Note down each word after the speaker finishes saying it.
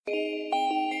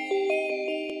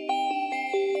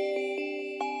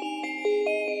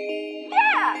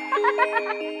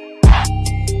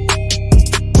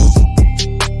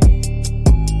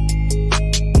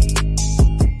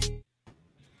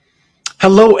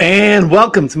Hello and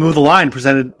welcome to Move the Line,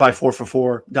 presented by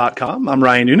 4for4.com. I'm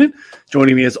Ryan Noonan.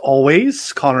 Joining me as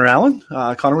always, Connor Allen.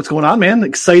 Connor, what's going on, man?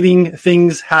 Exciting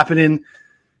things happening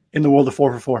in the world of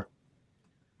 4for4.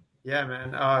 Yeah,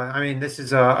 man. This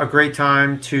is a great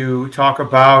time to talk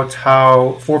about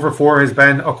how 4for4 has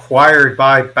been acquired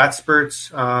by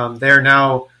BetSperts. They're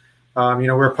now,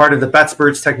 we're part of the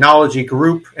BetSperts technology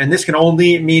group, and this can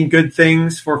only mean good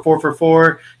things for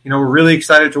 4for4. We're really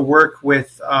excited to work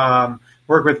with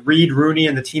Reed Rooney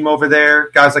and the team over there,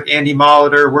 guys like Andy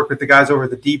Molitor, work with the guys over at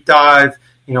the Deep Dive,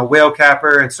 Whale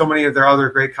Capper, and so many of their other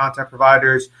great content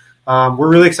providers. We're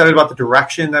really excited about the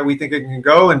direction that we think it can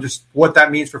go and just what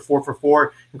that means for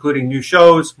 4for4, including new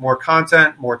shows, more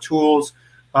content, more tools,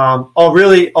 all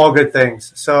good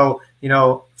things. So,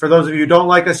 for those of you who don't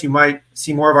like us, you might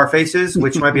see more of our faces,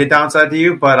 which might be a downside to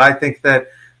you, but I think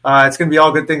that it's going to be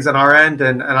all good things on our end,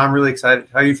 and I'm really excited.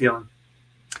 How are you feeling?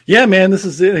 Yeah, man, this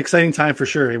is an exciting time for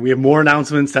sure. We have more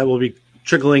announcements that will be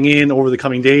trickling in over the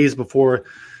coming days before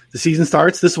the season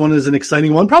starts. This one is an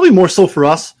exciting one, probably more so for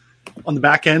us on the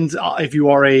back end. If you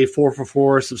are a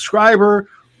 4for4 subscriber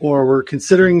or we're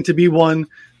considering to be one,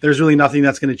 there's really nothing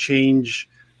that's going to change,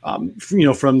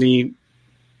 from the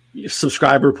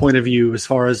subscriber point of view as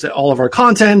far as all of our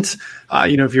content.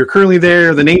 If you're currently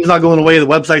there, the name's not going away, the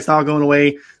website's not going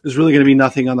away. There's really going to be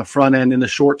nothing on the front end in the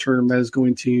short term that is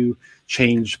going to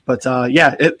change. But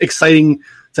exciting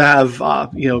to have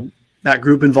that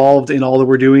group involved in all that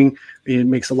we're doing. It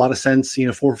makes a lot of sense.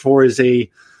 4for4 is a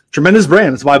tremendous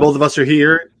brand. That's why both of us are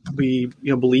here. We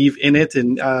believe in it,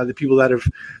 and the people that have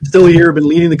still here have been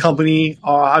leading the company.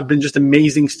 I've been just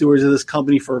amazing stewards of this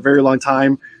company for a very long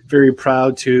time. Very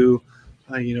proud to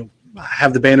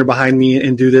have the banner behind me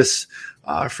and do this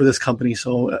for this company.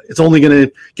 So it's only going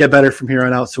to get better from here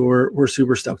on out. So we're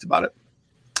super stoked about it.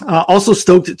 Also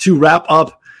stoked to wrap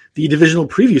up the divisional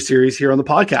preview series here on the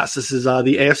podcast. This is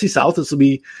the AFC South. This will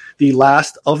be the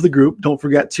last of the group. Don't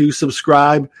forget to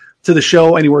subscribe to the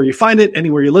show anywhere you find it,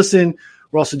 anywhere you listen.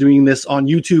 We're also doing this on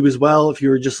YouTube as well. If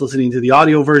you're just listening to the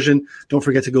audio version, don't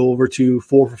forget to go over to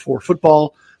 4for4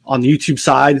 Football on the YouTube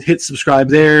side. Hit subscribe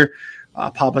there.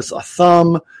 Pop us a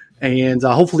thumb and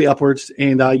hopefully upwards.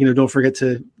 And, don't forget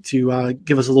to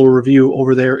give us a little review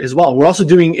over there as well. We're also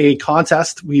doing a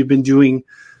contest we've been doing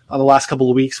the last couple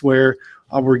of weeks where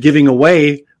we're giving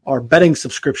away our betting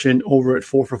subscription over at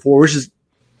 4for4,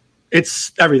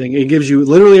 it's everything. It gives you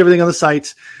literally everything on the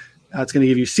site. It's going to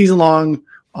give you season-long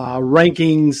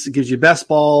rankings. It gives you best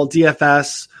ball,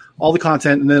 DFS, all the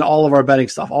content, and then all of our betting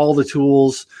stuff, all the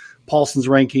tools, Paulson's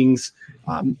rankings.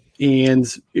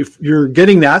 And if you're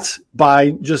getting that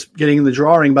by just getting in the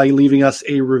drawing by leaving us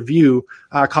a review,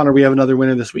 Connor, we have another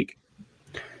winner this week.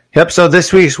 Yep. So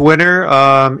this week's winner,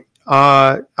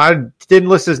 I didn't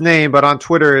list his name, but on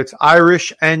Twitter it's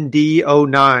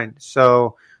IrishND09.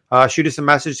 So shoot us a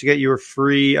message to get your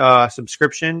free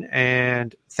subscription,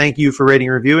 and thank you for rating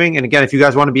and reviewing. And again, if you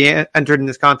guys want to be entered in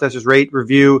this contest, just rate,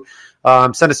 review,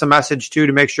 send us a message too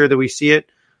to make sure that we see it,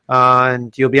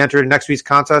 and you'll be entered in next week's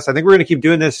contest. I think we're going to keep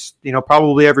doing this,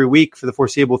 probably every week for the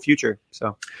foreseeable future.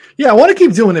 So yeah, I want to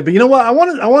keep doing it, but you know what? I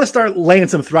want to start laying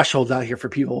some thresholds out here for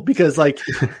people because,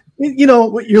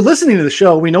 you're listening to the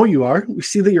show. We know you are. We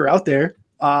see that you're out there.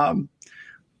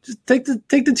 Just take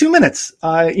the 2 minutes.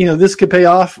 This could pay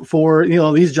off for,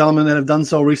 these gentlemen that have done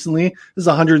so recently. This is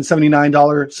a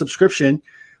 $179 subscription,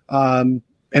 and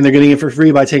they're getting it for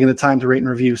free by taking the time to rate and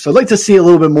review. So I'd like to see a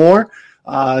little bit more.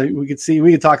 We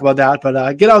could talk about that,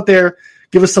 but get out there,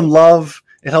 give us some love.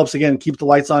 It helps, again, keep the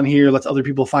lights on here, lets other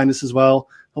people find us as well.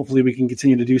 Hopefully we can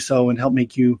continue to do so and help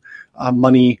make you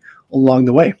money along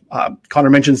the way. Connor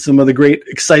mentioned some of the great,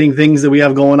 exciting things that we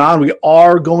have going on. We've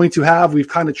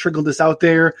kind of trickled this out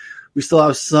there. We still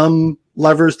have some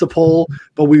levers to pull,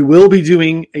 but we will be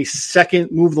doing a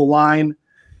second Move the Line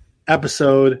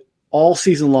episode all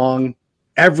season long,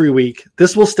 every week.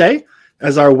 This will stay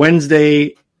as our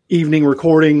Wednesday evening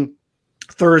recording,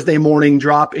 Thursday morning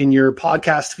drop in your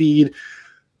podcast feed,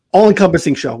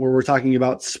 all-encompassing show where we're talking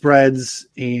about spreads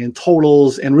and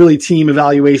totals and really team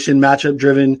evaluation,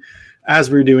 matchup-driven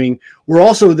as we're doing. We're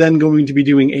also then going to be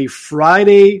doing a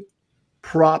Friday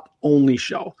prop-only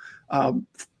show.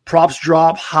 Props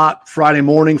drop hot Friday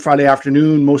morning, Friday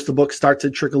afternoon. Most of the books start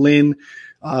to trickle in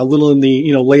a little in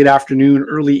the late afternoon,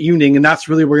 early evening, and that's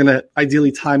really we're going to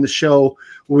ideally time the show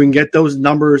where we can get those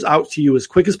numbers out to you as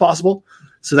quick as possible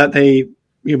so that they,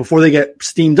 before they get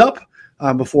steamed up,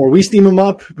 before we steam them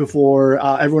up, before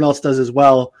everyone else does as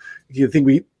well, you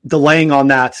think delaying on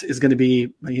that is going to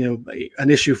be, an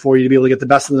issue for you to be able to get the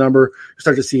best of the number. You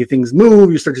start to see things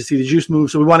move. You start to see the juice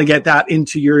move. So we want to get that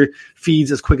into your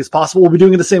feeds as quick as possible. We'll be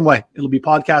doing it the same way. It'll be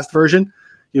podcast version.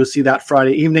 You'll see that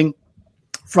Friday evening,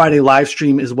 Friday live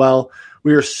stream as well.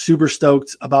 We are super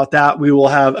stoked about that. We will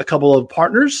have a couple of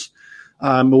partners.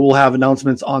 We'll have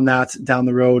announcements on that down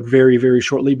the road very, very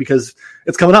shortly because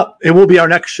it's coming up. It will be our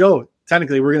next show.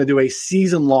 Technically, we're going to do a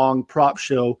season-long prop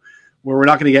show where we're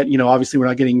not going to get, obviously we're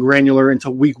not getting granular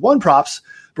into week one props,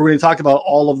 but we're going to talk about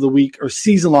all of the week or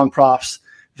season-long props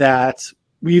that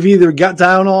we've either got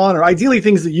down on or ideally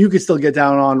things that you could still get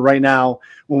down on right now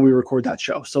when we record that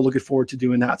show. So looking forward to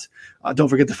doing that. Don't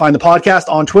forget to find the podcast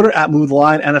on Twitter at Move the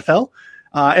Line NFL.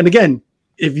 And again,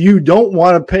 if you don't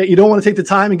want to pay, you don't want to take the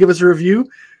time and give us a review,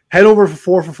 head over to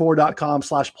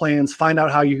 4for4.com/plans. Find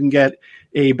out how you can get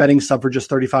a betting sub for just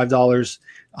 $35.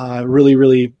 Really,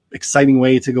 really exciting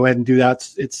way to go ahead and do that.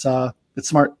 It's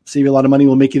smart. Save you a lot of money.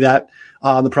 We'll make you that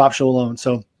on the prop show alone.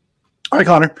 So, all right,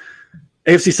 Connor,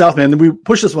 AFC South, man. We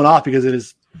pushed this one off because it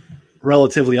is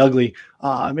relatively ugly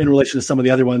in relation to some of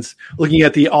the other ones. Looking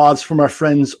at the odds from our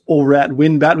friends over at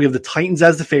WinBet, we have the Titans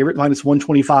as the favorite,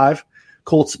 -125.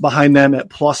 Colts behind them at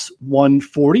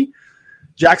 +140.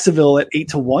 Jacksonville at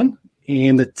 8-1.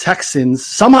 And the Texans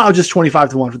somehow just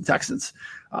 25-1 for the Texans.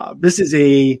 This is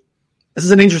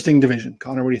an interesting division.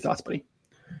 Connor, what are your thoughts, buddy?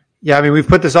 Yeah, I mean, we've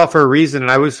put this off for a reason,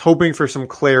 and I was hoping for some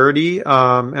clarity,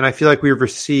 and I feel like we've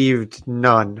received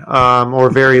none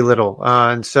or very little.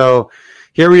 And so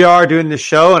here we are doing this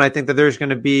show, and I think that there's going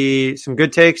to be some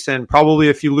good takes and probably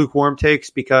a few lukewarm takes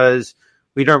because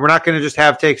we're not going to just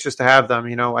have takes just to have them.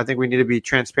 I think we need to be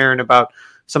transparent about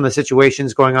some of the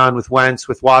situations going on with Wentz,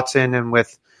 with Watson, and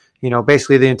with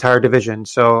basically the entire division.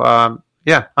 So,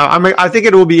 I think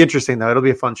it will be interesting, though. It'll be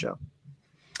a fun show.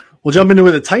 We'll jump into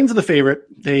it. The Titans are the favorite.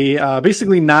 They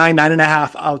basically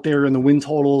 9.5 out there in the win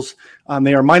totals.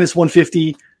 They are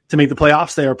 -150 to make the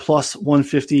playoffs. They are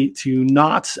 +150 to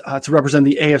not. To represent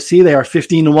the AFC, they are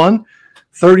 15-1,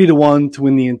 30-1 to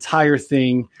win the entire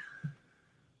thing.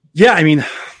 Yeah, I mean,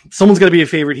 someone's going to be a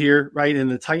favorite here, right? And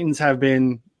the Titans have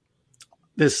been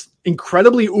this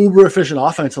incredibly uber efficient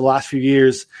offense the last few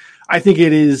years. I think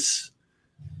it is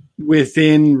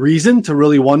within reason to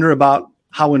really wonder about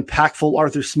how impactful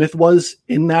Arthur Smith was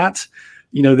in that.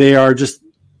 They are just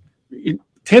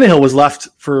Tannehill was left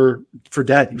for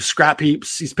dead. He was scrap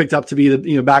heaps. He's picked up to be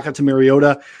the backup to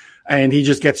Mariota, and he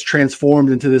just gets transformed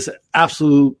into this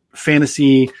absolute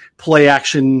fantasy play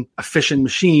action efficient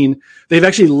machine. They've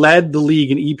actually led the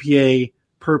league in EPA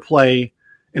per play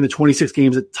in the 26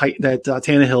 games that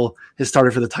Tannehill has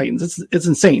started for the Titans. It's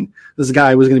insane. This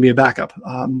guy was going to be a backup.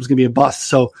 Was going to be a bust.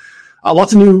 So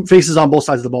lots of new faces on both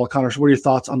sides of the ball. Connor, so what are your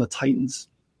thoughts on the Titans?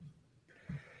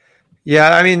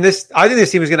 Yeah, I mean, I think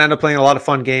this team is going to end up playing a lot of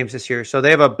fun games this year. So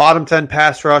they have a bottom 10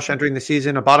 pass rush entering the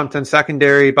season, a bottom 10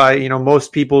 secondary by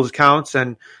most people's counts,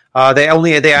 and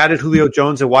they added Julio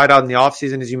Jones, a wideout in the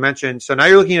offseason, as you mentioned. So now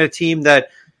you're looking at a team that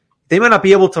they might not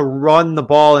be able to run the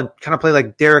ball and kind of play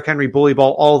like Derrick Henry bully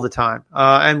ball all the time,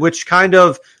 and which kind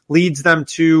of leads them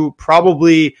to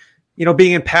probably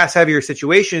being in pass heavier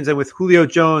situations. And with Julio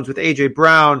Jones, with AJ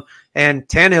Brown, and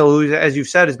Tannehill, who, as you've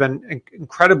said, has been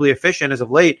incredibly efficient as of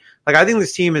late. Like, I think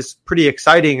this team is pretty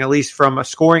exciting, at least from a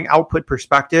scoring output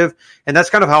perspective. And that's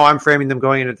kind of how I'm framing them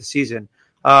going into the season.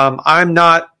 I'm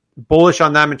not bullish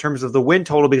on them in terms of the win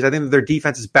total because I think that their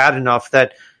defense is bad enough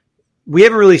that we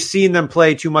haven't really seen them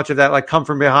play too much of that, like come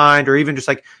from behind or even just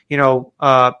like,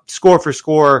 score for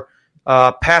score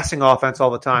passing offense all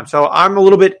the time. So I'm a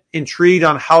little bit intrigued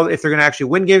on how, if they're going to actually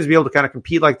win games, be able to kind of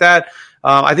compete like that.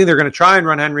 I think they're going to try and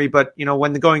run Henry, but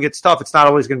when the going gets tough, it's not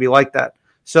always going to be like that.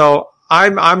 So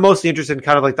I'm mostly interested in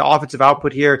kind of like the offensive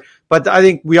output here, but I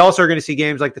think we also are going to see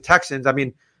games like the Texans. I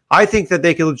mean, I think that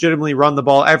they can legitimately run the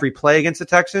ball every play against the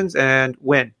Texans and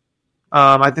win.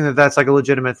 I think that that's like a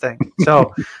legitimate thing.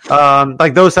 So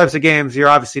like those types of games, you're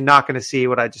obviously not going to see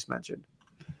what I just mentioned.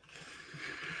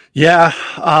 Yeah.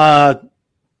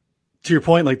 To your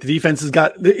point, like the defense has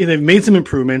they've made some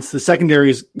improvements. The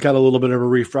secondary's got a little bit of a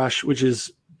refresh, which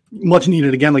is much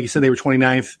needed. Again, like you said, they were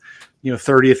 29th,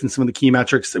 30th in some of the key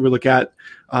metrics that we look at.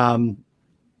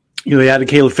 They added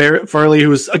Caleb Farley, who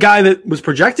was a guy that was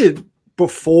projected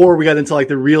before we got into like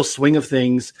the real swing of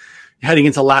things heading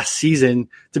into last season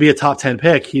to be a top 10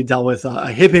 pick. He dealt with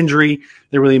a hip injury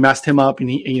that really messed him up. And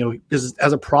he, as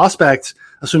a prospect,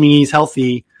 assuming he's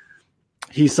healthy,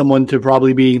 he's someone to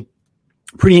probably be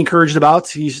pretty encouraged about.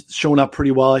 He's shown up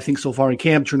pretty well, I think, so far in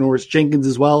camp. Trenoris Jenkins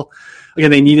as well.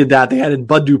 Again, they needed that. They added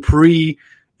Bud Dupree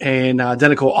and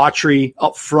Denico Autry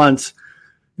up front.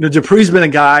 Dupree's been a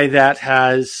guy that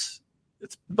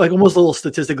like almost a little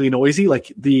statistically noisy,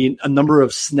 like a number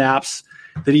of snaps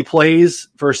that he plays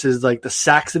versus like the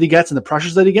sacks that he gets and the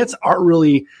pressures that he gets aren't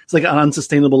really, it's like an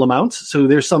unsustainable amount. So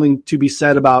there's something to be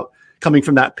said about coming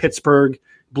from that Pittsburgh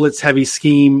blitz heavy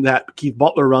scheme that Keith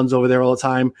Butler runs over there all the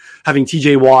time, having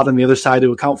TJ Watt on the other side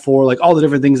to account for like all the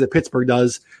different things that Pittsburgh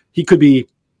does. He could be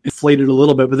inflated a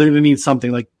little bit, but they're going to need something.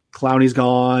 Like Clowney's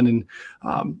gone, and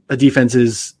the defense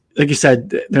is, like you said,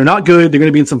 they're not good. They're going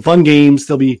to be in some fun games.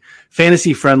 They'll be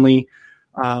fantasy friendly.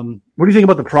 What do you think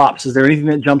about the props? Is there anything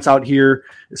that jumps out here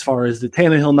as far as the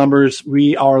Tannehill numbers?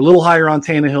 We are a little higher on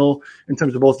Tannehill in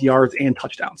terms of both yards and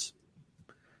touchdowns.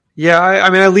 Yeah, I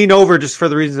mean, I lean over just for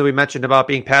the reasons that we mentioned about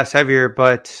being pass heavier,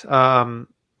 but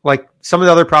like some of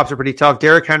the other props are pretty tough.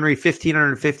 Derrick Henry,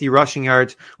 1,550 rushing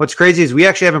yards. What's crazy is we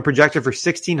actually have him projected for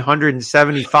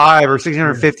 1,675 or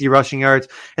 1,650 rushing yards,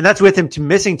 and that's with him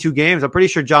missing 2 games. I'm pretty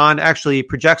sure John actually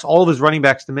projects all of his running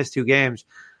backs to miss 2 games.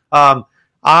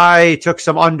 I took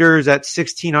some unders at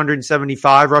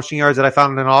 1,675 rushing yards that I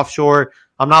found in an offshore.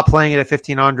 I'm not playing it at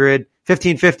 1,500.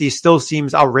 1,550 still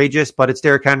seems outrageous, but it's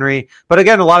Derrick Henry. But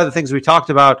again, a lot of the things we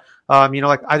talked about,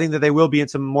 like I think that they will be in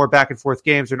some more back and forth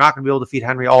games. They're not going to be able to feed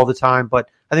Henry all the time, but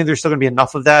I think there's still going to be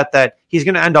enough of that he's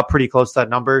going to end up pretty close to that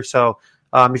number. So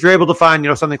if you're able to find,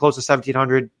 something close to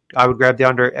 1,700, I would grab the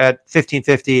under at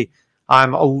 1,550.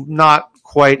 I'm not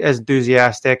quite as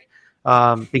enthusiastic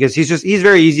because he's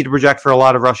very easy to project for a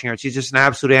lot of rushing yards. He's just an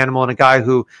absolute animal and a guy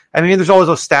who, there's always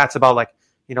those stats about like,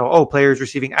 players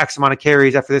receiving X amount of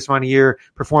carries after this amount of year,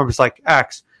 performance like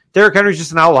X. Derrick Henry's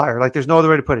just an outlier. Like there's no other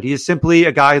way to put it. He is simply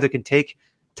a guy that can take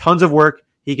tons of work.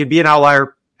 He can be an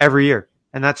outlier every year.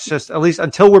 And that's just, at least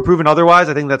until we're proven otherwise,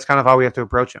 I think that's kind of how we have to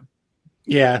approach him.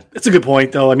 Yeah, that's a good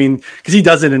point, though. I mean, because he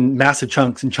does it in massive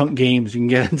chunks and chunk games. You can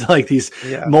get into like these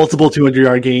multiple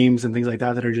 200-yard games and things like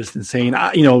that are just insane.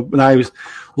 When I was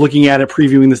looking at it,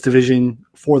 previewing this division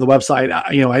for the website,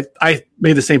 I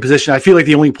made the same position. I feel like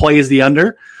the only play is the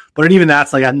under, but even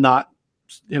that's like I don't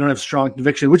have strong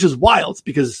conviction, which is wild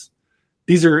because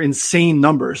these are insane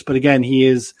numbers. But again, he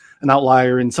is an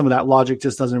outlier, and some of that logic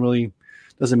just doesn't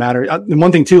matter. And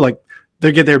one thing too, like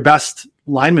they get their best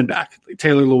lineman back.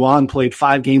 Taylor Lewan played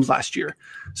 5 games last year,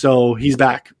 so he's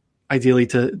back ideally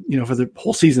to for the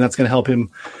whole season. That's going to help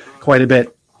him quite a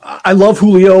bit. I love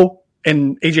Julio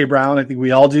and AJ Brown. I think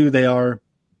we all do. They are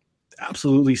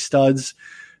absolutely studs.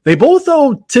 They both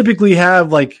though typically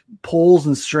have like pulls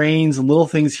and strains and little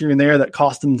things here and there that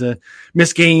cost them to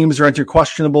miss games or enter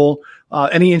questionable.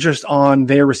 Any interest on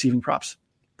their receiving props?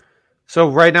 So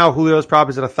right now, Julio's prop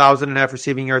is at 1,000.5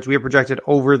 receiving yards. We have projected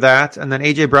over that. And then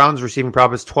AJ Brown's receiving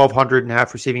prop is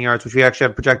 1,200.5 receiving yards, which we actually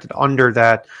have projected under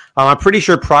that. I'm pretty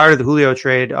sure prior to the Julio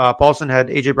trade, Paulson had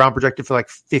AJ Brown projected for like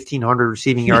 1,500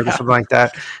 receiving yards or something like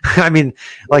that. I mean,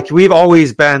 like we've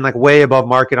always been like way above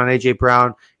market on AJ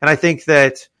Brown. And I think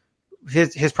that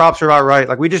his props are about right.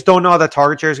 Like we just don't know how that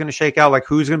target share is going to shake out. Like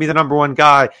who's going to be the number one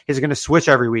guy? Is it going to switch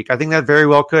every week? I think that very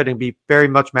well could and be very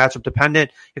much matchup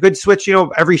dependent. It could switch,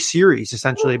 every series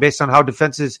essentially based on how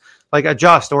defenses like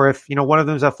adjust or if, one of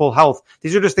them is at full health.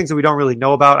 These are just things that we don't really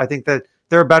know about. I think that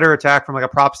they're a better attack from like a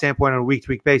prop standpoint on a week to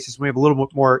week basis. We have a little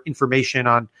bit more information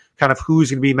on kind of who's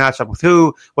going to be matched up with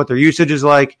who, what their usage is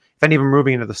like, if any of them are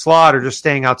moving into the slot or just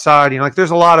staying outside. Like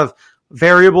there's a lot of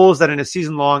variables that in a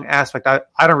season-long aspect, I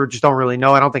don't really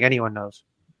know. I don't think anyone knows.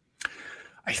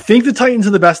 I think the Titans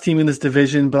are the best team in this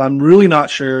division, but I'm really not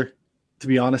sure, to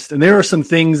be honest. And there are some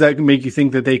things that can make you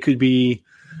think that they could be,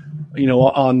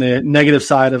 on the negative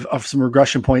side of some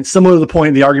regression points, similar to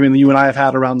the argument that you and I have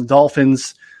had around the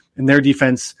Dolphins and their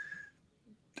defense.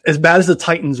 As bad as the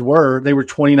Titans were, they were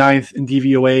 29th in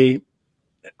DVOA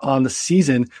on the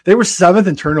season. They were 7th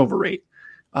in turnover rate.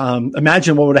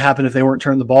 Imagine what would have happened if they weren't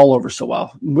turning the ball over so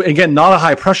well. Again, not a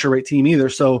high pressure rate team either.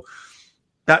 So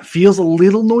that feels a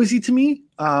little noisy to me.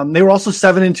 They were also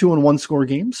 7-2 in 1-score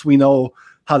games. We know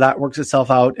how that works itself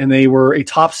out. And they were a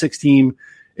top 6 team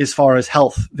as far as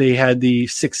health. They had the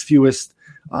 6th fewest,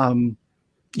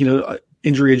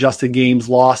 injury adjusted games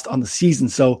lost on the season.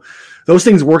 So those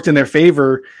things worked in their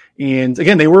favor. And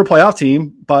again, they were a playoff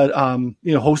team, but,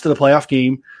 hosted a playoff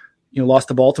game, lost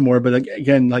to Baltimore. But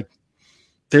again, like,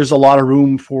 there's a lot of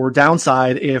room for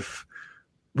downside if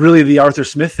really the Arthur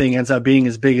Smith thing ends up being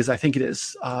as big as I think it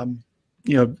is.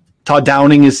 Todd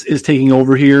Downing is taking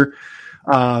over here.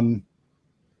 We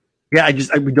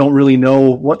don't really know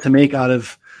what to make out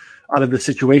of the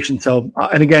situation. So,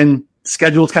 and again,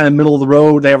 schedule is kind of middle of the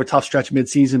road. They have a tough stretch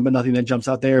midseason, but nothing that jumps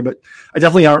out there. But I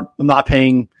definitely I'm not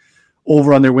paying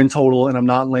over on their win total, and I'm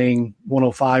not laying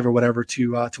 105 or whatever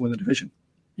to win the division.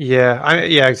 Yeah,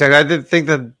 exactly. I did think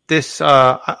that this,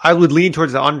 I would lean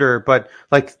towards the under, but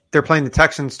like they're playing the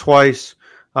Texans twice.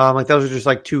 Like those are just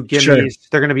like two gimmies. Sure.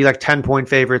 They're going to be like 10-point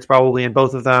favorites probably in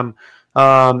both of them.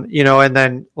 And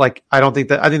then like, I think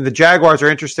the Jaguars are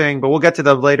interesting, but we'll get to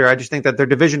them later. I just think that their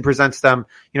division presents them,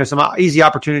 some easy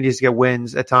opportunities to get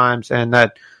wins at times. And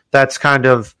that's kind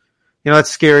of,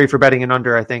 that's scary for betting an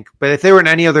under, I think. But if they were in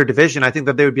any other division, I think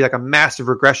that they would be like a massive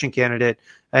regression candidate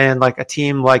and like a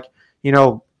team like,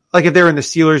 like if they were in the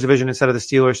Steelers division instead of the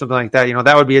Steelers, something like that,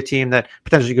 that would be a team that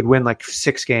potentially could win like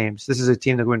 6 games. This is a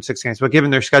team that could win 6 games. But given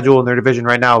their schedule and their division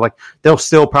right now, like they'll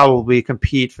still probably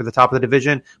compete for the top of the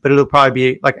division, but it'll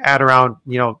probably be like at around,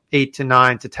 8 to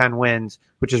 9 to 10 wins,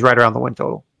 which is right around the win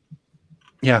total.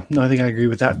 Yeah, no, I think I agree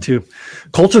with that too.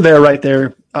 Colts are there right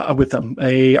there with them.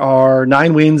 They are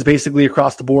 9 wins basically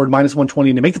across the board, minus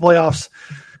 120 to make the playoffs.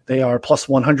 They are plus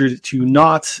 100 to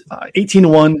not,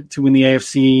 18-1 to win the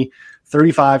AFC.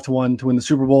 35-1 to win the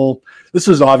Super Bowl. This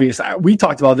was obvious. We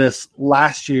talked about this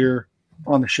last year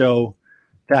on the show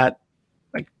that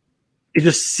like it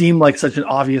just seemed like such an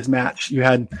obvious match. You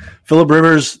had Phillip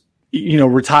Rivers,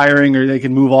 retiring or they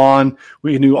could move on.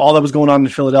 We knew all that was going on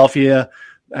in Philadelphia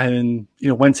and,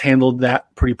 Wentz handled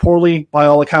that pretty poorly by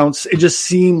all accounts. It just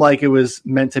seemed like it was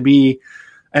meant to be.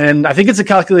 And I think it's a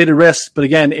calculated risk. But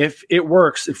again, if it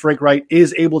works, if Frank Reich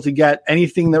is able to get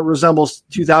anything that resembles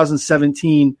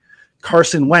 2017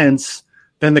 Carson Wentz,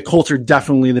 then the Colts are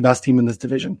definitely the best team in this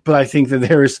division. But I think that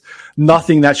there's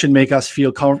nothing that should make us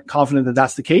feel confident that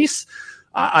that's the case.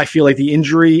 I feel like the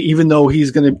injury, even though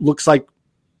he's going to looks like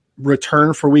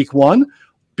return for week 1,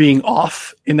 being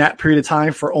off in that period of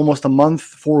time for almost a month,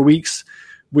 4 weeks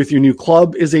with your new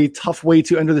club is a tough way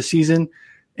to enter the season.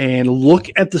 And look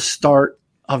at the start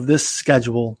of this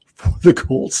schedule for the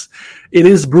Colts. It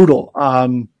is brutal.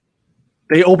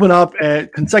 They open up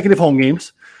at consecutive home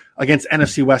games against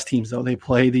NFC West teams, though. They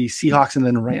play the Seahawks and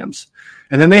then Rams.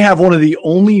 And then they have one of the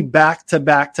only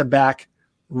back-to-back-to-back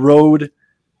road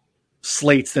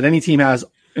slates that any team has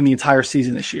in the entire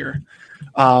season this year.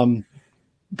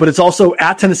 But it's also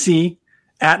at Tennessee,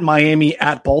 at Miami,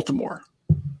 at Baltimore.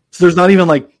 So there's not even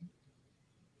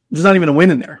a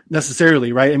win in there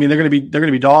necessarily, right? I mean, they're going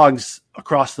to be dogs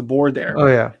across the board there. Oh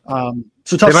yeah.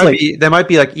 So tough slate. They might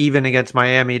be like even against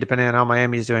Miami, depending on how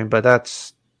Miami's doing, but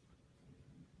that's.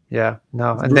 Yeah,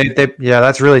 no, and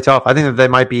that's really tough. I think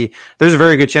that there's a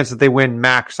very good chance that they win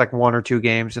max like 1 or 2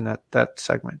 games in that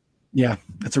segment. Yeah,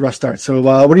 that's a rough start. So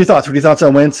what are your thoughts? What are your thoughts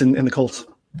on Wentz and the Colts?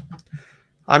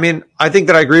 I mean, I think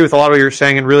that I agree with a lot of what you're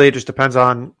saying, and really it just depends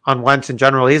on Wentz in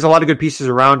general. He has a lot of good pieces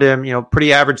around him,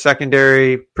 pretty average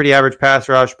secondary, pretty average pass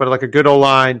rush, but like a good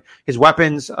O-line. His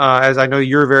weapons, as I know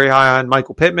you're very high on,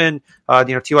 Michael Pittman,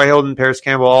 T.Y. Hilton, Paris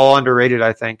Campbell, all underrated,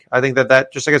 I think. I think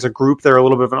that just like as a group, they're a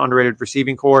little bit of an underrated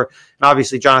receiving core. And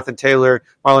obviously Jonathan Taylor,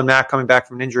 Marlon Mack coming back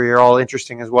from an injury are all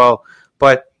interesting as well.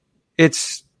 But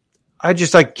I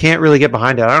just can't really get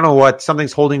behind it. I don't know what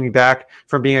something's holding me back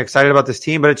from being excited about this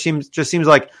team, but it seems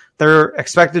like they're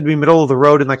expected to be middle of the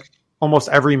road in like almost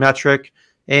every metric.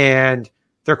 And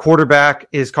their quarterback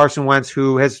is Carson Wentz,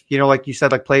 who has, like you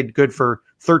said, like played good for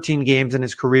 13 games in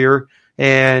his career.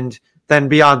 And then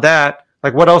beyond that,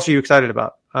 like what else are you excited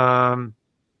about? Not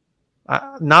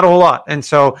a whole lot. And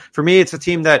so for me, it's a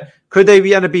team that could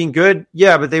they end up being good?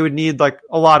 Yeah, but they would need like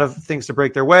a lot of things to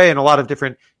break their way and a lot of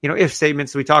different, if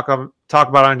statements we talk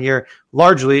about on here,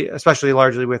 especially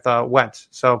largely with Wentz.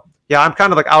 So yeah, I'm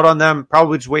kind of like out on them,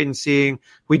 probably just waiting and seeing.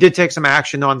 We did take some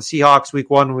action on the Seahawks week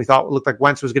 1 when we thought it looked like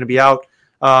Wentz was going to be out.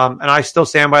 And I still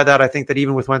stand by that. I think that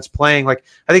even with Wentz playing, like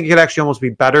I think it could actually almost be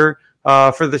better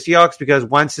for the Seahawks because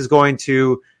Wentz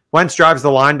drives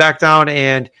the line back down,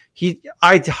 and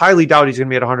I highly doubt he's going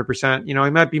to be at 100%. He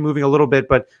might be moving a little bit,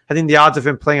 but I think the odds of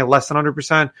him playing at less than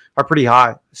 100% are pretty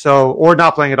high. So, or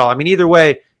not playing at all. I mean, either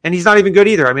way, and he's not even good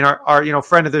either. I mean, our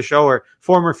friend of the show or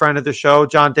former friend of the show,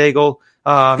 John Daigle,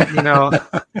 has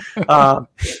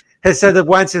said that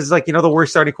Wentz is like, the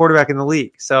worst starting quarterback in the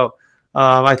league. So,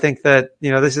 I think that,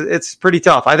 it's pretty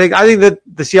tough. I think that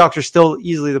the Seahawks are still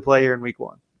easily the play here in week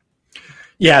 1.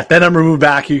 Yeah, that number moved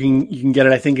back. You can get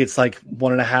it. I think it's like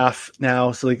 1.5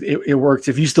 now. So like it worked.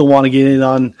 If you still want to get in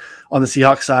on the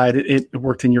Seahawks side, it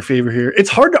worked in your favor here. It's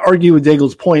hard to argue with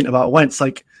Daigle's point about Wentz.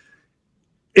 Like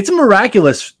it's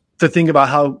miraculous to think about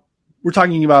how we're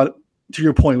talking about. To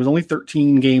your point, it was only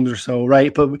 13 games or so,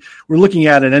 right? But we're looking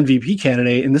at an MVP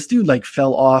candidate, and this dude like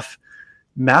fell off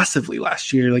massively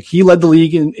last year. Like he led the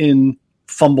league in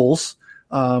fumbles.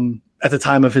 At the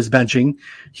time of his benching,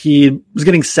 he was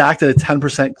getting sacked at a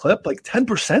 10% clip, like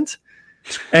 10%.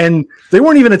 And they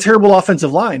weren't even a terrible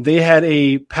offensive line. They had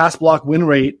a pass block win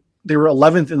rate. They were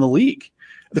 11th in the league.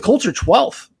 The Colts are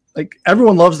 12th like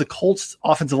everyone loves the Colts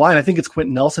offensive line. I think it's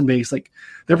Quentin Nelson based. Like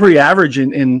they're pretty average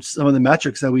in some of the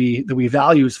metrics that we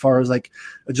value as far as like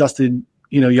adjusted,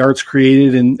 yards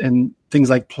created and things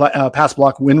like pass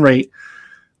block win rate.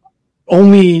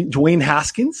 Only Dwayne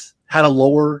Haskins had a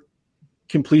lower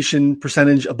completion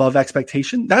percentage above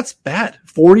expectation. That's bad.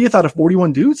 40th out of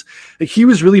 41 dudes. Like he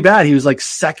was really bad. He was like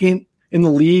second in the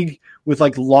league with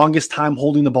like longest time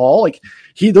holding the ball. Like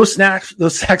those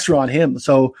sacks were on him.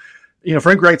 So,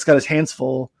 Frank Reich's got his hands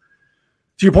full.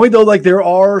 To your point though, like there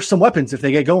are some weapons if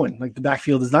they get going. Like the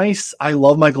backfield is nice. I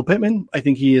love Michael Pittman. I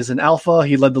think he is an alpha.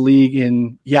 He led the league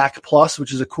in Yak Plus,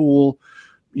 which is a cool,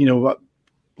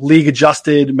 league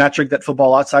adjusted metric that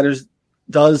Football Outsiders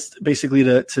does basically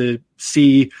to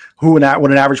see what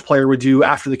an average player would do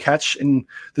after the catch. And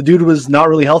the dude was not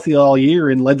really healthy all year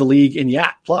and led the league in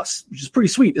Yak Plus, which is pretty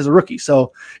sweet as a rookie.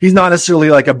 So he's not necessarily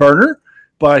like a burner,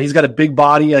 but he's got a big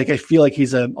body. Like I feel like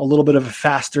he's a little bit of a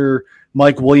faster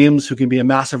Mike Williams who can be a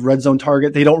massive red zone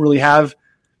target. They don't really have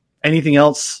anything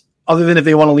else other than if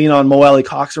they want to lean on Mo Alley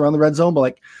Cox around the red zone, but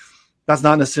like that's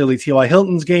not necessarily T.Y.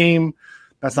 Hilton's game.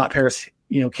 That's not Paris,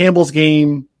 Campbell's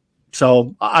game.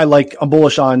 So I'm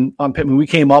bullish on Pittman. We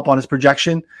came up on his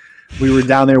projection. We were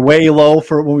down there way low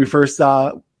for when we first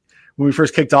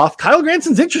kicked off. Kyle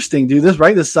Granson's interesting, dude.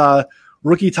 This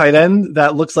rookie tight end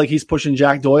that looks like he's pushing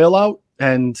Jack Doyle out,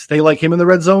 and they like him in the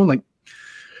red zone. Like,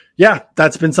 yeah,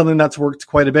 that's been something that's worked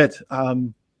quite a bit.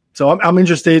 So I'm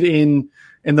interested in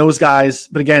those guys.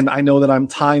 But again, I know that I'm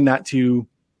tying that to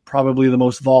probably the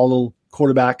most volatile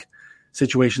quarterback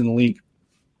situation in the league.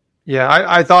 Yeah,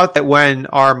 I thought that when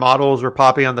our models were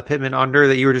popping on the Pittman under,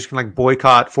 that you were just going to like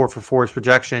boycott 4for4's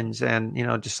projections and,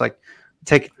 just like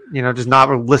just not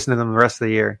listen to them the rest of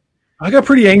the year. I got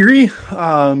pretty angry.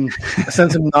 I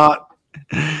sent him not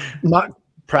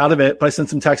proud of it, but I sent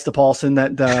some text to Paulson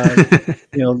that,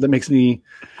 that makes me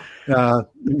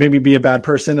maybe be a bad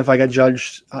person if I got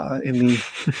judged in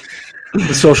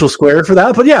the social square for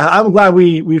that. But yeah, I'm glad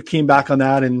we came back on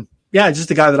that. And yeah,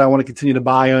 just a guy that I want to continue to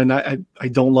buy on. I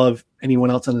don't love anyone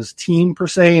else on his team per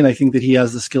se, and I think that he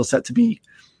has the skill set to be,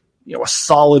 a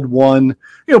solid one.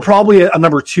 Probably a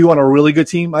number 2 on a really good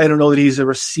team. I don't know that he's a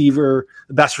receiver,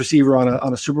 the best receiver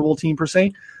on a Super Bowl team per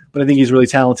se, but I think he's really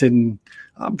talented, and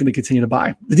I'm going to continue to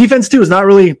buy. The defense too is not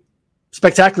really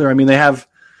spectacular. I mean, they have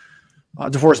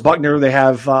DeForest Buckner, they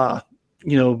have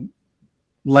Leonard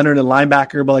and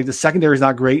linebacker, but like the secondary is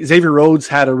not great. Xavier Rhodes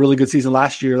had a really good season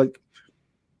last year. Like,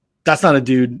 that's not a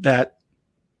dude that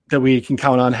we can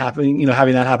count on having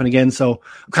that happen again. So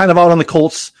I'm kind of out on the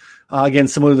Colts. Again,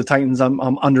 similar to the Titans, I'm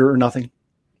under or nothing.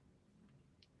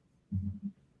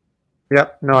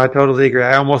 Yep. No, I totally agree.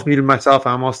 I almost muted myself.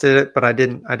 I almost did it, but I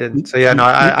didn't. So yeah, no,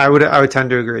 I would tend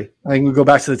to agree. I think we go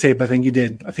back to the tape. I think you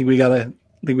did. I think we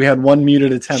had one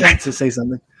muted attempt to say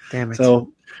something. Damn it.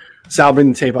 So Sal,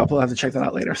 bring the tape up. We'll have to check that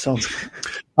out later. So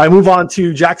I move on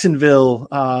to Jacksonville.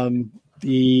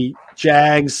 The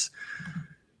Jags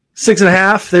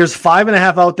 6.5. There's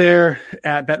 5.5 out there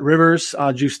at Bet Rivers,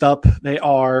 juiced up. They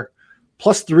are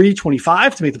plus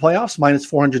 325 to make the playoffs, minus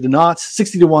 400 to not,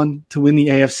 60-1 to win the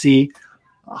AFC,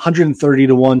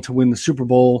 130-1 to win the Super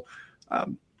Bowl.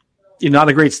 Not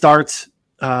a great start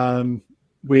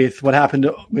with what happened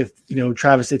with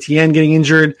Travis Etienne getting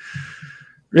injured.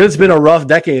 It's been a rough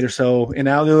decade or so, and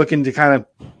now they're looking to kind of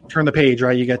turn the page,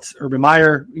 right? You got Urban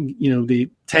Meyer, the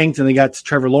tanked, and they got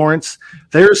Trevor Lawrence.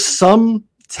 There's some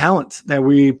talent that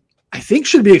I think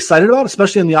should be excited about,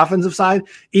 especially on the offensive side.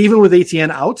 Even with Etienne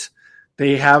out,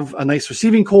 they have a nice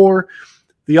receiving core.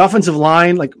 The offensive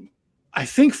line, I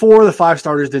think 4 of the 5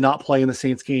 starters did not play in the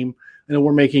Saints game. And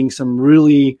we're making some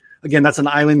really, again, that's an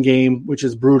island game, which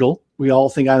is brutal. We all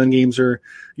think island games are,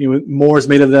 more is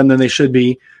made of them than they should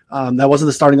be. That wasn't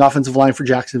the starting offensive line for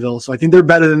Jacksonville. So I think they're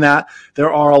better than that.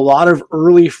 There are a lot of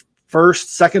early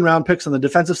first, second round picks on the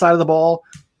defensive side of the ball.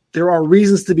 There are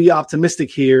reasons to be optimistic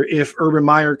here if Urban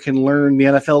Meyer can learn the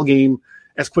NFL game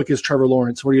as quick as Trevor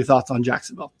Lawrence. What are your thoughts on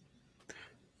Jacksonville?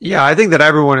 Yeah, I think that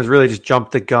everyone has really just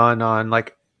jumped the gun on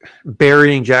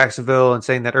burying Jacksonville and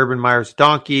saying that Urban Meyer's a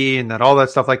donkey and that all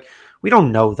that stuff. We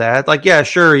don't know that. Yeah,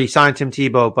 sure, he signed Tim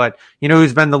Tebow, but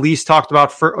who's been the least talked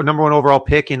about for number 1 overall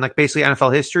pick in basically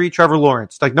NFL history? Trevor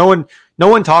Lawrence. No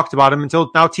one talked about him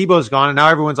until now. Tebow's gone, and now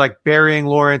everyone's burying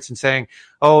Lawrence and saying,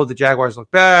 "Oh, the Jaguars look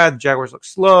bad. The Jaguars look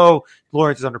slow.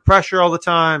 Lawrence is under pressure all the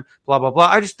time." Blah blah blah.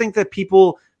 I just think that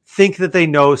people think that they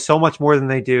know so much more than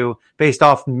they do based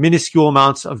off minuscule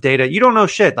amounts of data. You don't know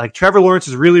shit. Trevor Lawrence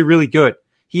is really, really good.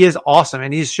 He is awesome,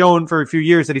 and he's shown for a few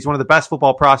years that he's one of the best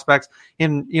football prospects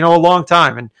in a long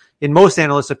time, and in most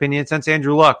analysts' opinion, since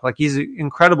Andrew Luck. He's an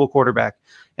incredible quarterback.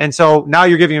 And so now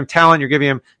you're giving him talent. You're giving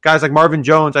him guys like Marvin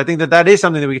Jones. I think that is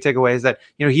something that we could take away, is that,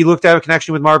 he looked at a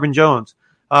connection with Marvin Jones.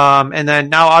 And then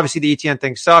now obviously the ETN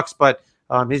thing sucks, but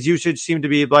his usage seemed to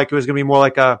be like it was going to be more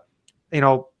like a,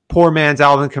 poor man's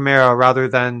Alvin Kamara rather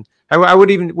than, I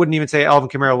wouldn't even say Alvin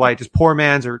Kamara light, just poor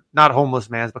man's, or not homeless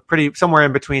man's, but pretty somewhere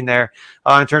in between there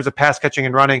in terms of pass catching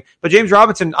and running. But James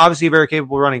Robinson, obviously a very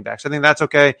capable running back, so I think that's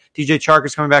okay. DJ Chark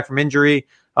is coming back from injury,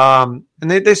 and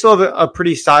they still have a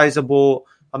pretty sizable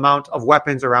amount of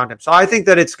weapons around him. So I think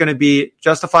that it's going to be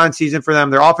just a fine season for them.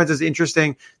 Their offense is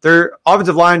interesting. Their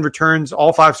offensive line returns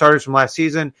all 5 starters from last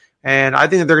season, and I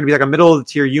think that they're going to be like a middle of the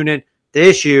tier unit. The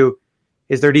issue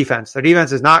is their defense. Their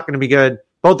defense is not going to be good.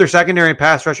 Both their secondary and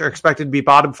pass rush are expected to be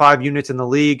bottom 5 units in the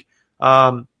league.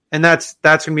 And that's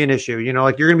going to be an issue.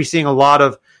 Like you're going to be seeing a lot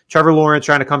of Trevor Lawrence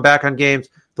trying to come back on games.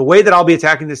 The way that I'll be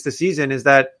attacking this season is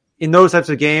that in those types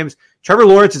of games, Trevor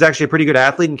Lawrence is actually a pretty good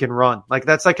athlete and can run. Like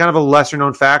that's like kind of a lesser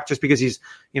known fact, just because he's,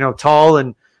 tall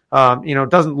and,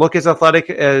 doesn't look as athletic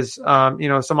as,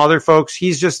 some other folks. He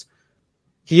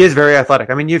is very athletic.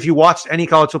 I mean, if you watched any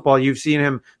college football, you've seen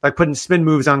him like putting spin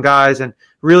moves on guys and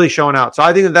really showing out. So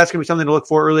I think that that's going to be something to look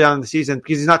for early on in the season,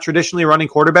 because he's not traditionally a running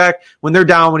quarterback. When they're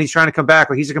down, when he's trying to come back,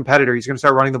 like he's a competitor, he's going to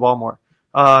start running the ball more.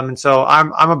 And so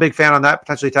I'm a big fan on that,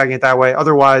 potentially attacking it that way.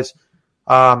 Otherwise,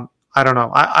 I don't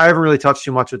know. I haven't really touched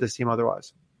too much with this team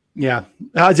otherwise. Yeah.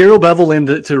 Darrell Bevel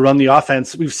in to run the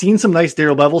offense. We've seen some nice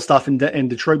Darrell Bevel stuff in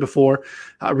Detroit before,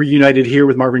 reunited here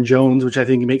with Marvin Jones, which I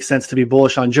think makes sense to be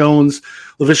bullish on Jones.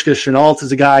 Laviska Shenault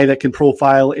is a guy that can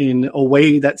profile in a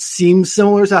way that seems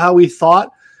similar to how we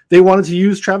thought they wanted to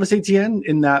use Travis Etienne,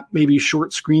 in that maybe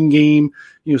short screen game,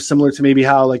 similar to maybe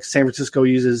how like San Francisco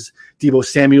uses Deebo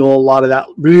Samuel, a lot of that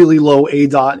really low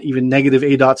ADOT, even negative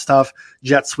ADOT stuff,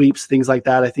 jet sweeps, things like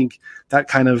that. I think that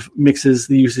kind of mixes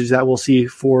the usage that we'll see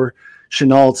for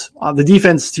Shenault. The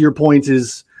defense, to your point,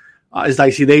 is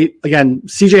dicey.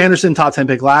 CJ Henderson, top 10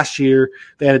 pick last year.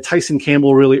 They had a Tyson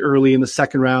Campbell really early in the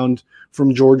second round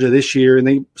from Georgia this year, and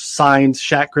they signed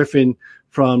Shaq Griffin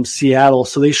from Seattle.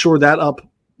 So they shored that up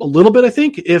a little bit, I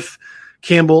think, if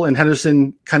Campbell and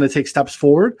Henderson kind of take steps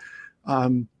forward.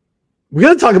 We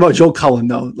got to talk about Joe Cullen,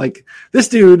 though. Like, this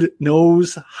dude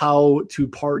knows how to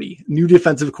party. New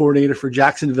defensive coordinator for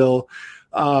Jacksonville.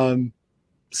 Again,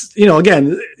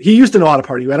 he used to know how to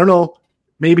party. I don't know.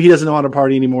 Maybe he doesn't know how to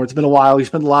party anymore. It's been a while. He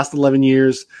spent the last 11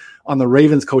 years on the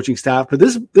Ravens coaching staff. But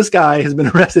this guy has been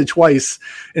arrested twice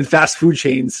in fast food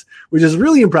chains, which is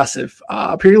really impressive.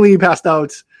 Apparently, he passed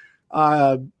out,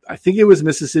 I think it was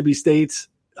Mississippi State,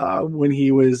 when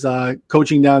he was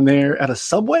coaching down there at a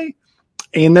Subway.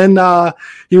 And then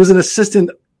he was an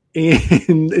assistant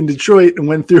in Detroit and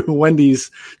went through Wendy's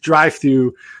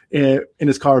drive-thru in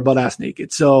his car butt-ass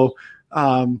naked. So,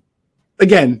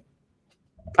 again,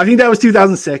 I think that was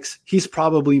 2006. He's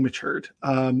probably matured.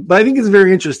 But I think it's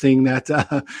very interesting that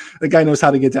the guy knows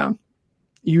how to get down.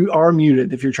 You are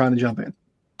muted if you're trying to jump in.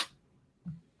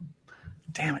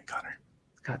 Damn it, Connor.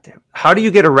 God damn. How do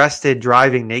you get arrested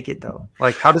driving naked, though?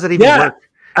 Like, how does that even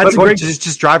work?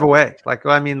 Just drive away. Like,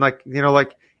 I mean, like,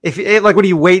 if like, what are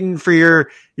you waiting for your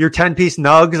 10-piece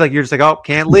nugs? Like, you're just like, oh,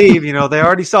 can't leave. They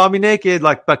already saw me naked.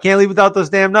 Like, but can't leave without those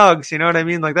damn nugs. You know what I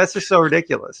mean? Like, that's just so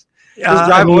ridiculous. Just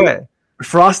drive away.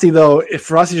 Frosty, though, if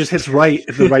Frosty just hits right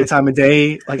at the right time of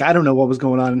day, like, I don't know what was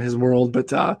going on in his world,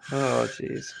 but oh,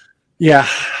 jeez. Yeah.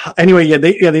 Anyway,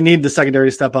 they need the secondary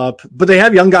to step up, but they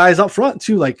have young guys up front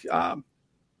too, like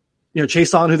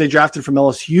Chase On, who they drafted from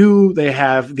LSU. They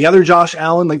have the other Josh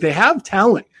Allen. Like, they have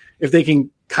talent if they can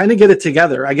kind of get it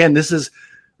together. Again, this is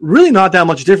really not that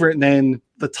much different than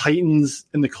the Titans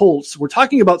and the Colts. We're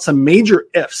talking about some major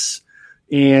ifs.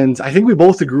 And I think we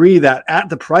both agree that at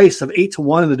the price of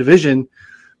 8-1 in the division,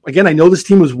 again, I know this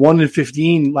team was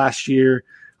 1-15 last year.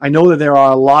 I know that there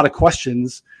are a lot of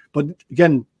questions, but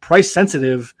again, price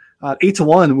sensitive,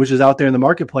 8-1, which is out there in the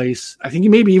marketplace. I think you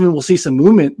maybe even will see some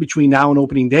movement between now and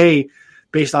opening day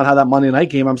based on how that Monday night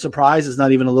game. I'm surprised it's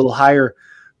not even a little higher,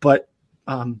 but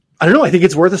I don't know. I think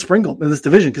it's worth a sprinkle in this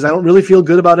division because I don't really feel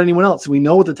good about anyone else. We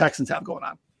know what the Texans have going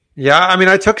on. Yeah, I mean,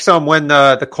 I took some when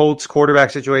the Colts quarterback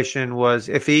situation was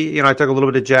iffy. I took a little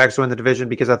bit of Jags to win the division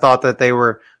because I thought that they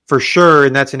were for sure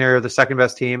in that scenario the second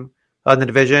best team in the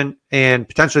division and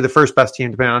potentially the first best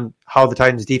team depending on how the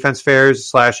Titans defense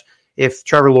fares / if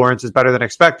Trevor Lawrence is better than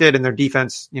expected and their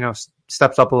defense,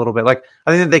 steps up a little bit. Like,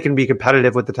 I think that they can be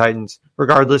competitive with the Titans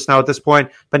regardless now at this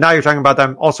point. But now you're talking about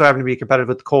them also having to be competitive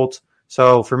with the Colts.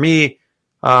 So for me,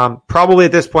 probably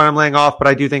at this point I'm laying off, but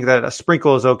I do think that a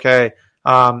sprinkle is okay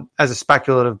as a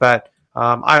speculative bet.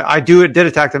 I did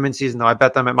attack them in season though. I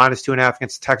bet them at -2.5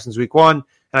 against the Texans week 1. And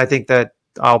I think that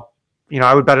I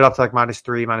would bet it up to like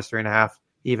 -3, -3.5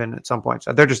 even at some points.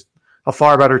 They're just a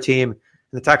far better team. And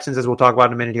the Texans, as we'll talk about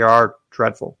in a minute here, are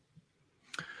dreadful.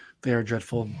 They are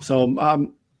dreadful.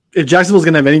 So if Jacksonville's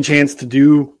going to have any chance to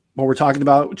do what we're talking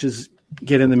about, which is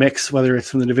get in the mix, whether it's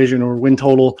from the division or win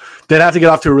total, they'd have to get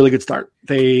off to a really good start.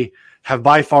 They have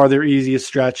by far their easiest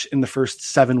stretch in the first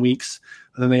 7 weeks.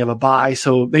 And then they have a bye.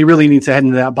 So they really need to head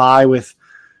into that bye with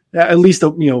at least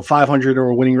a 500 or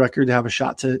a winning record to have a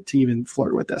shot to even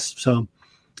flirt with this. So,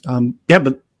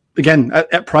 but again,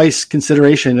 at price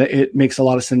consideration, it makes a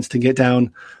lot of sense to get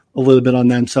down a little bit on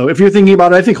them. So if you're thinking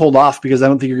about it, I think hold off, because I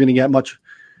don't think you're going to get much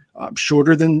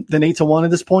shorter than 8-1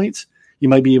 at this point. You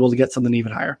might be able to get something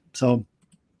even higher. So,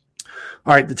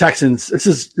 all right, the Texans, this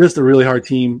is just a really hard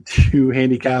team to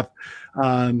handicap.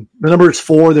 The number is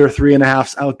 4. There are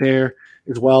 3.5s out there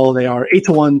as well. They are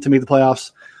 8-1 to make the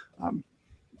playoffs,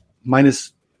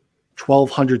 minus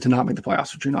 1,200 to not make the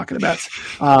playoffs, which you're not going to bet.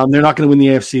 They're not going to win the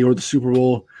AFC or the Super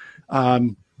Bowl. I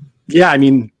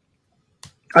mean,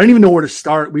 I don't even know where to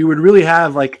start. We would really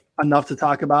have enough to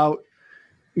talk about,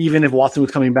 even if Watson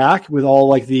was coming back, with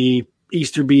all the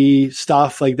Easterby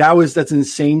stuff. That's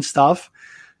insane stuff.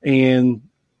 And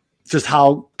just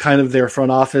how kind of their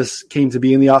front office came to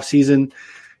be in the offseason.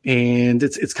 And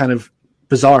it's kind of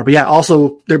bizarre. But yeah,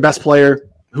 also their best player,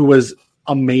 who was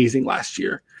amazing last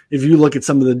year. If you look at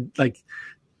some of the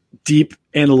deep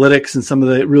analytics and some of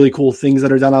the really cool things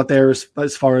that are done out there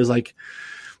as far as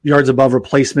yards above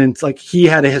replacement, he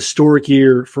had a historic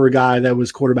year for a guy that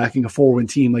was quarterbacking a 4-win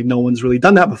team. No one's really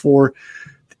done that before.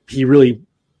 He really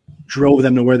drove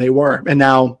them to where they were. And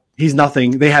now he's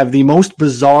nothing. They have the most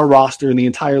bizarre roster in the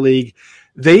entire league.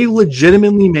 They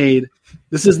legitimately made,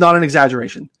 this is not an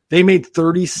exaggeration, they made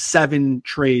 37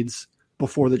 trades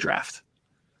before the draft.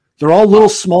 They're all little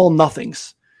small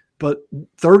nothings, but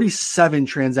 37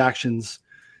 transactions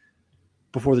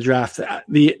before the draft.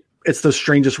 It's the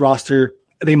strangest roster.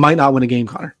 They might not win a game,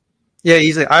 Connor. Yeah,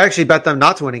 easily. I actually bet them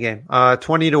not to win a game.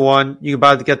 20-1, you can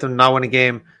buy to get them to not win a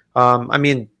game.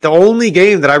 The only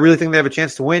game that I really think they have a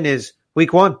chance to win is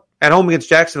week 1 at home against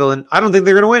Jacksonville, and I don't think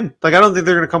they're going to win. I don't think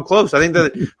they're going to come close. I think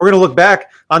that we're going to look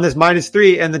back on this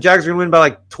 -3, and the Jags are going to win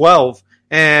by 12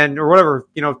 or whatever,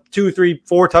 2, 3,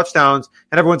 4 touchdowns,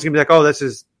 and everyone's going to be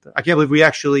I can't believe we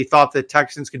actually thought the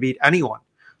Texans could beat anyone.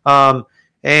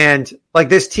 And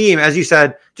this team, as you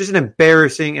said, just an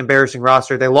embarrassing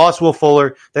roster. They lost Will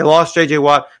Fuller. They lost J.J.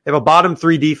 Watt. They have a bottom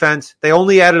 3 defense. They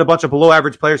only added a bunch of below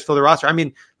average players to fill the roster. I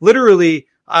mean, literally,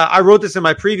 I wrote this in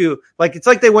my preview. It's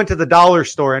they went to the dollar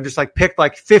store and just picked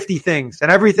 50 things,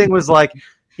 and everything was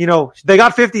they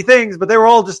got 50 things, but they were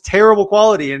all just terrible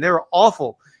quality and they were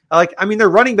awful. Their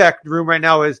running back room right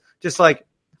now is just that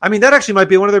actually might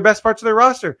be one of their best parts of their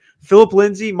roster. Phillip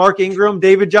Lindsay, Mark Ingram,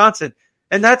 David Johnson.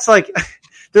 And that's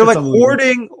they're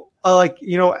hoarding,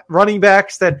 running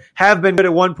backs that have been good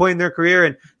at one point in their career.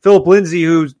 And Phillip Lindsay,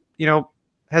 who's,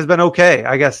 has been okay,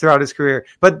 I guess, throughout his career.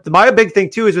 But my big thing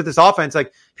too is with this offense,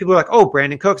 people are oh,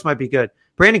 Brandon Cooks might be good.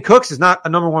 Brandon Cooks is not a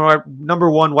number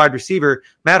one wide receiver.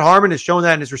 Matt Harmon has shown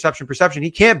that in his reception perception.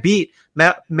 He can't beat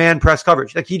man press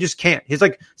coverage. He just can't. His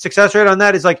success rate on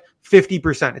that is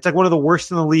 50%. It's one of the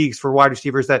worst in the leagues for wide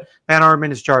receivers that Matt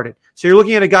Harmon has charted. So you're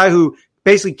looking at a guy who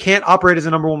basically can't operate as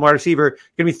a number 1 wide receiver, going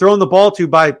to be thrown the ball to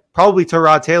by probably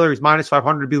Tyrod Taylor, who's minus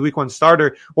 500 to be the week 1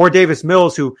 starter, or Davis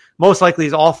Mills, who most likely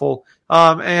is awful.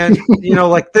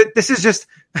 This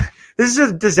is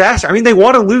a disaster. I mean, they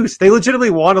want to lose. They legitimately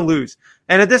want to lose.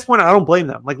 And at this point, I don't blame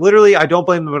them. Literally, I don't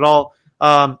blame them at all.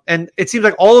 And it seems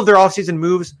all of their offseason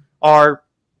moves are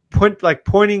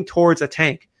pointing towards a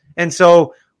tank. And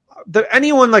so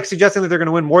anyone suggesting that they're going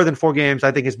to win more than 4 games,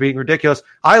 I think is being ridiculous.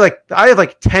 I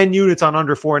have 10 units on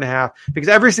under 4.5, because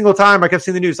every single time I kept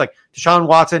seeing the news, Deshaun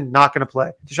Watson, not going to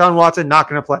play. Deshaun Watson, not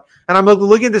going to play. And I'm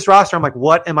looking at this roster. I'm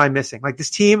what am I missing?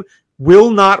 This team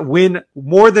will not win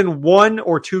more than 1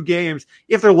 or 2 games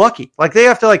if they're lucky. They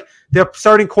have to their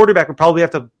starting quarterback would probably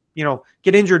have to,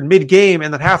 get injured mid-game,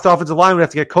 and then half the offensive line would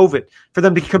have to get COVID for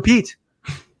them to compete.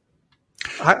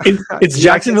 It's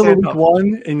Jacksonville in week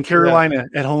 1 and Carolina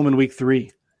at home in week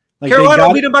 3. Carolina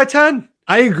will beat them by 10.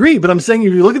 I agree, but I'm saying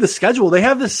if you look at the schedule, they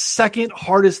have the second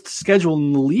hardest schedule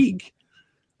in the league.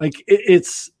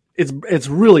 It's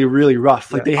really, really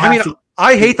rough.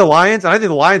 I hate the Lions, and I think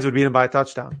the Lions would beat them by a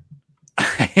touchdown.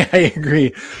 I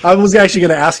agree. I was actually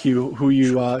going to ask you who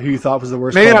you thought was the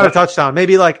worst. Maybe not a touchdown.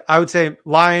 Maybe I would say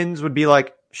Lions would be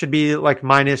should be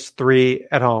 -3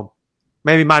 at home.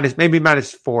 Maybe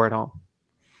minus 4 at home.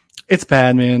 It's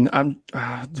bad, man.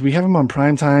 Do we have them on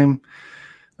prime time?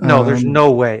 No, there's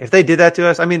no way. If they did that to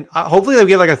us, hopefully they'll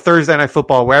get a Thursday Night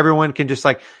Football where everyone can just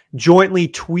jointly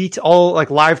tweet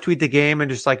live tweet the game and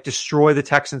just destroy the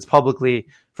Texans publicly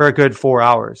for a good 4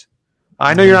 hours.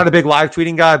 I know you're not a big live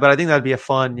tweeting guy, but I think that'd be a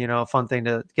fun thing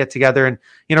to get together and,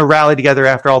 rally together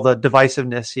after all the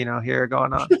divisiveness, here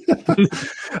going on.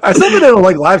 I said that I don't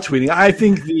like live tweeting. I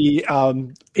think the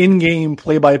in-game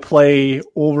play-by-play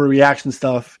overreaction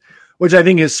stuff, which I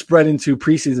think has spread into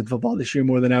preseason football this year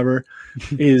more than ever,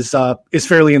 is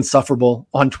fairly insufferable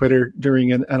on Twitter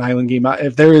during an island game.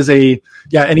 If there is any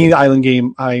island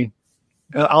game,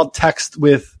 I'll text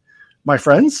with my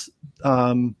friends.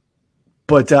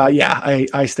 But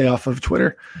I stay off of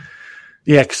Twitter.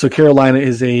 Yeah, so Carolina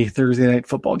is a Thursday night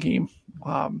football game,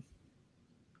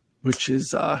 which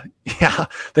is they got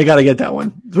to get that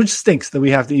one, which stinks that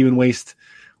we have to even waste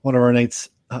one of our nights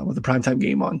with a primetime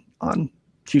game on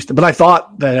Houston. But I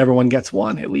thought that everyone gets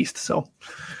one at least. So,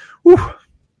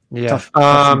 yeah.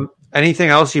 Tough. Anything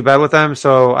else you bet with them?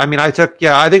 So I think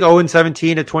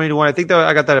 0-17 at 20-1. I think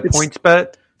I got that at points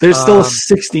bet. There's still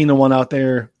 16-1 out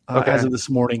there as of this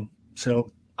morning.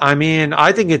 So, I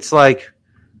think it's I think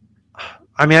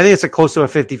it's close to a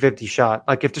 50-50 shot.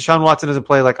 Like if Deshaun Watson doesn't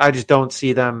play, I just don't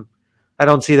see them. I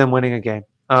don't see them winning a game.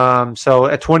 So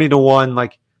at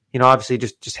 20-1, obviously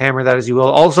just hammer that as you will.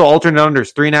 Also alternate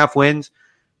unders, 3.5 wins.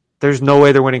 There's no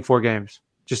way they're winning 4 games.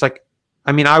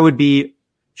 I would be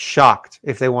shocked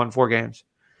if they won 4 games.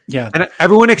 Yeah. And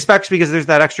everyone expects, because there's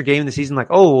that extra game in the season,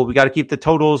 we got to keep the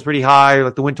totals pretty high.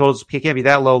 The win totals can't be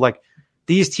that low.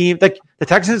 These teams, the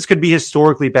Texans could be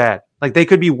historically bad. They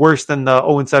could be worse than the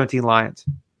 0-17 Lions.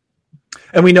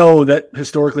 And we know that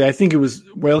historically, I think it was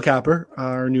Whale Capper,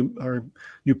 our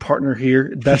new partner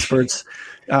here at BetSports,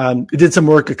 did some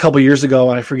work a couple years ago.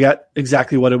 And I forget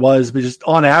exactly what it was, but just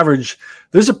on average,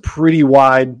 there's a pretty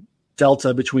wide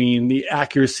delta between the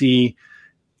accuracy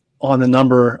on the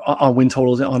number on win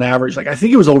totals on average. I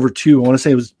think it was over 2. I want to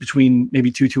say it was between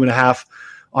maybe 2.5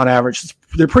 on average.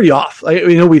 They're pretty off.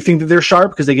 We think that they're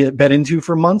sharp because they get bet into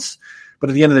for months, but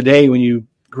at the end of the day, when you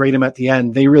grade them at the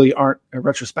end, they really aren't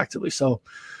retrospectively. So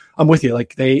I'm with you.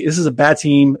 This is a bad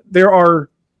team.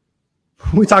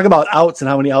 We talk about outs and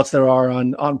how many outs there are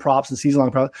on props and season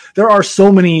long props. There are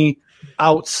so many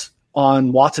outs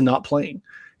on Watson not playing.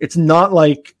 It's not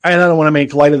I don't want to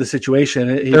make light of the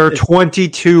situation. There are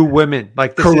 22 women.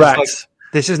 Correct.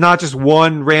 This is not just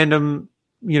one random,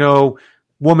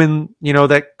 woman,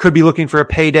 that could be looking for a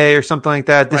payday or something like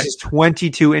that. This is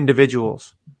 22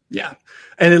 individuals. Yeah.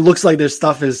 And it looks like their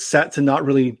stuff is set to not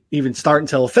really even start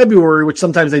until February, which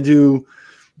sometimes they do,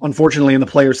 unfortunately, in the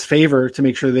players' favor to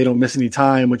make sure they don't miss any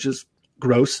time, which is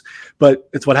gross, but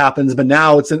it's what happens. But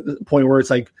now it's at the point where it's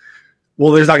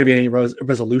there's not going to be any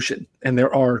resolution. And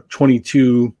there are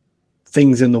 22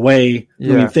 things in the way,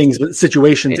 but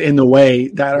situations in the way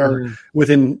that are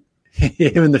within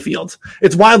him in the field.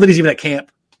 It's wild that he's even at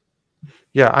camp.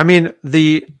 Yeah,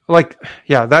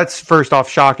 that's first off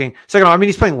shocking. Second off,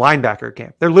 he's playing linebacker at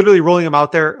camp. They're literally rolling him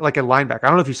out there like a linebacker. I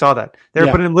don't know if you saw that. They're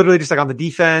putting him literally just on the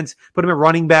defense, put him at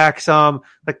running back some.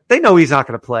 They know he's not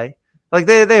going to play.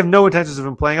 They have no intentions of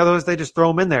him playing. Otherwise, they just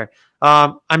throw him in there.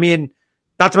 Not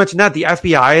to mention that the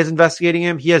FBI is investigating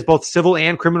him. He has both civil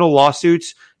and criminal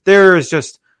lawsuits. There is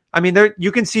just, there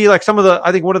you can see some of the,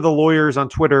 I think one of the lawyers on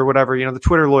Twitter or whatever, the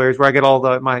Twitter lawyers where I get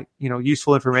all my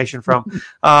useful information from,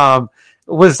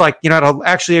 was had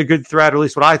actually a good thread, or at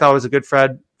least what I thought was a good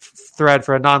thread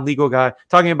for a non-legal guy,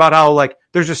 talking about how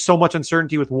there's just so much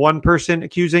uncertainty with one person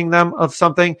accusing them of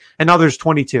something, and now there's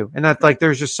 22, and that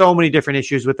there's just so many different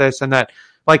issues with this, and that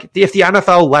if the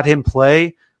NFL let him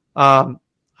play,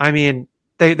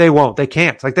 they won't, they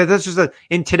can't. That's just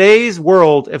in today's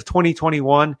world of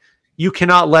 2021, you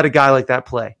cannot let a guy like that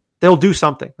play. They'll do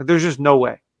something. There's just no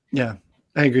way. Yeah.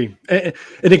 I agree. And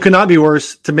it could not be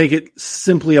worse to make it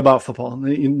simply about football,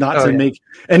 not to make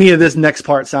any of this next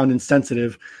part sound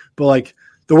insensitive. But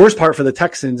the worst part for the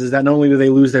Texans is that not only do they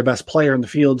lose their best player in the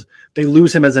field, they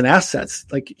lose him as an asset.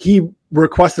 He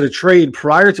requested a trade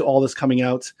prior to all this coming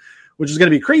out, which is going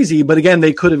to be crazy. But again,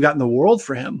 they could have gotten the world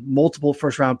for him, multiple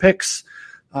first round picks,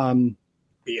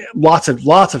 lots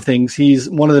of things. He's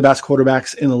one of the best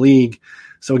quarterbacks in the league.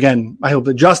 So again, I hope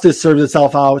the justice serves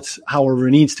itself out however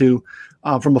it needs to.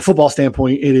 From a football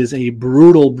standpoint, it is a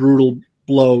brutal, brutal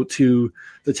blow to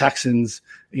the Texans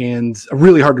and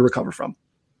really hard to recover from.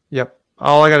 Yep.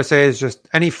 All I got to say is just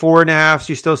any 4.5s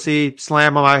you still see,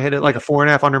 slam them. I hit it a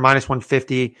 4.5 under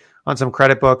 -150 on some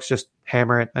credit books. Just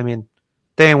hammer it.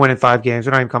 They ain't winning 5 games.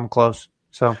 They're not even coming close.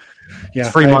 So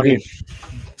it's free money.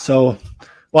 So,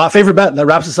 favorite bet. That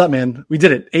wraps us up, man. We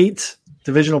did it. 8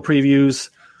 divisional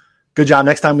previews. Good job.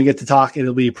 Next time we get to talk,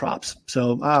 it'll be props.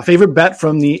 So, favorite bet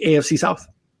from the AFC South?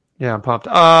 Yeah, I'm pumped.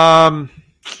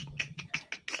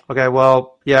 Okay,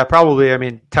 well, yeah,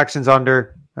 probably. Texans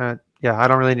under. yeah, I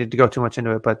don't really need to go too much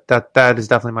into it, but that is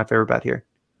definitely my favorite bet here.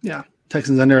 Yeah,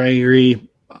 Texans under, I agree.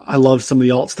 I love some of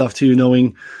the alt stuff too,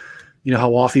 knowing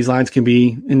how off these lines can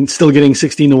be, and still getting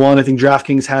 16-1. I think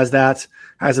DraftKings has that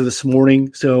as of this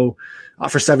morning. So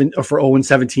for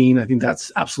 0-17, I think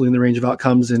that's absolutely in the range of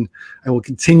outcomes. And I will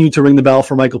continue to ring the bell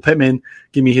for Michael Pittman.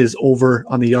 Give me his over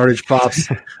on the yardage props.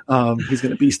 He's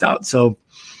going to beast out. So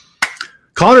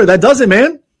Connor, that does it,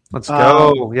 man. Let's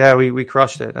go. Yeah, we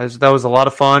crushed it. That was a lot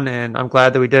of fun, and I'm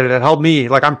glad that we did it. It helped me.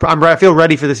 Like I feel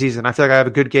ready for the season. I feel like I have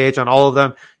a good gauge on all of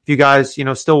them. If you guys,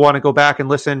 still want to go back and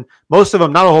listen, most of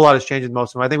them, not a whole lot has changed in most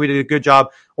of them. I think we did a good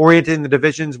job orienting the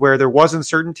divisions where there was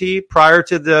uncertainty prior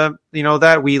to the,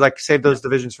 that we saved those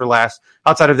divisions for last.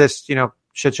 Outside of this,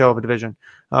 shit show of a division,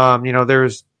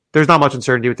 there's not much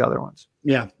uncertainty with the other ones.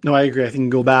 Yeah, no, I agree. I think you can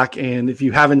go back, and if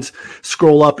you haven't,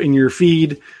 scroll up in your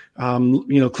feed.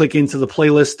 Click into the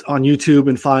playlist on YouTube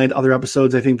and find other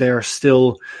episodes. I think they are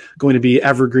still going to be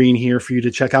evergreen here for you to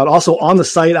check out. Also on the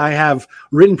site, I have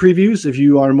written previews. If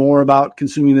you are more about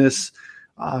consuming this,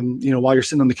 while you're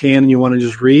sitting on the can and you want to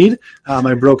just read,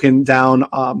 I've broken down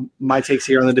my takes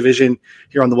here on the division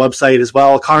here on the website as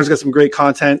well. Connor's got some great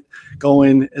content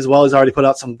going as well. He's already put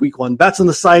out some week 1 bets on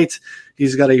the site.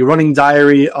 He's got a running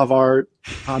diary of our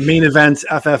main event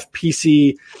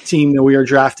FFPC team that we are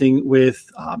drafting with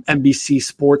NBC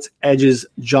Sports Edge's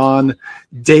John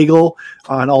Daigle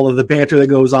and all of the banter that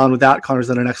goes on with that. Connor's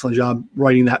done an excellent job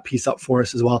writing that piece up for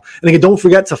us as well. And again, don't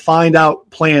forget to find out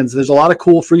plans. There's a lot of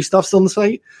cool free stuff still on the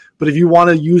site, but if you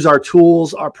want to use our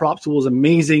tools, our prop tool is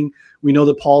amazing. We know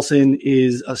that Paulson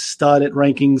is a stud at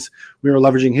rankings. We are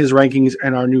leveraging his rankings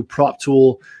and our new prop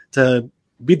tool to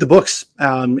beat the books.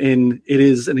 And it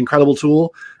is an incredible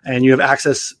tool. And you have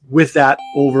access with that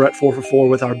over at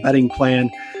 4for4 with our betting plan.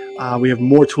 We have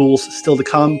more tools still to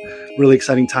come. Really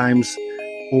exciting times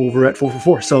over at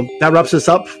 4for4. So that wraps us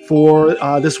up for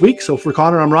this week. So for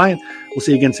Connor, I'm Ryan. We'll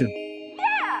see you again soon.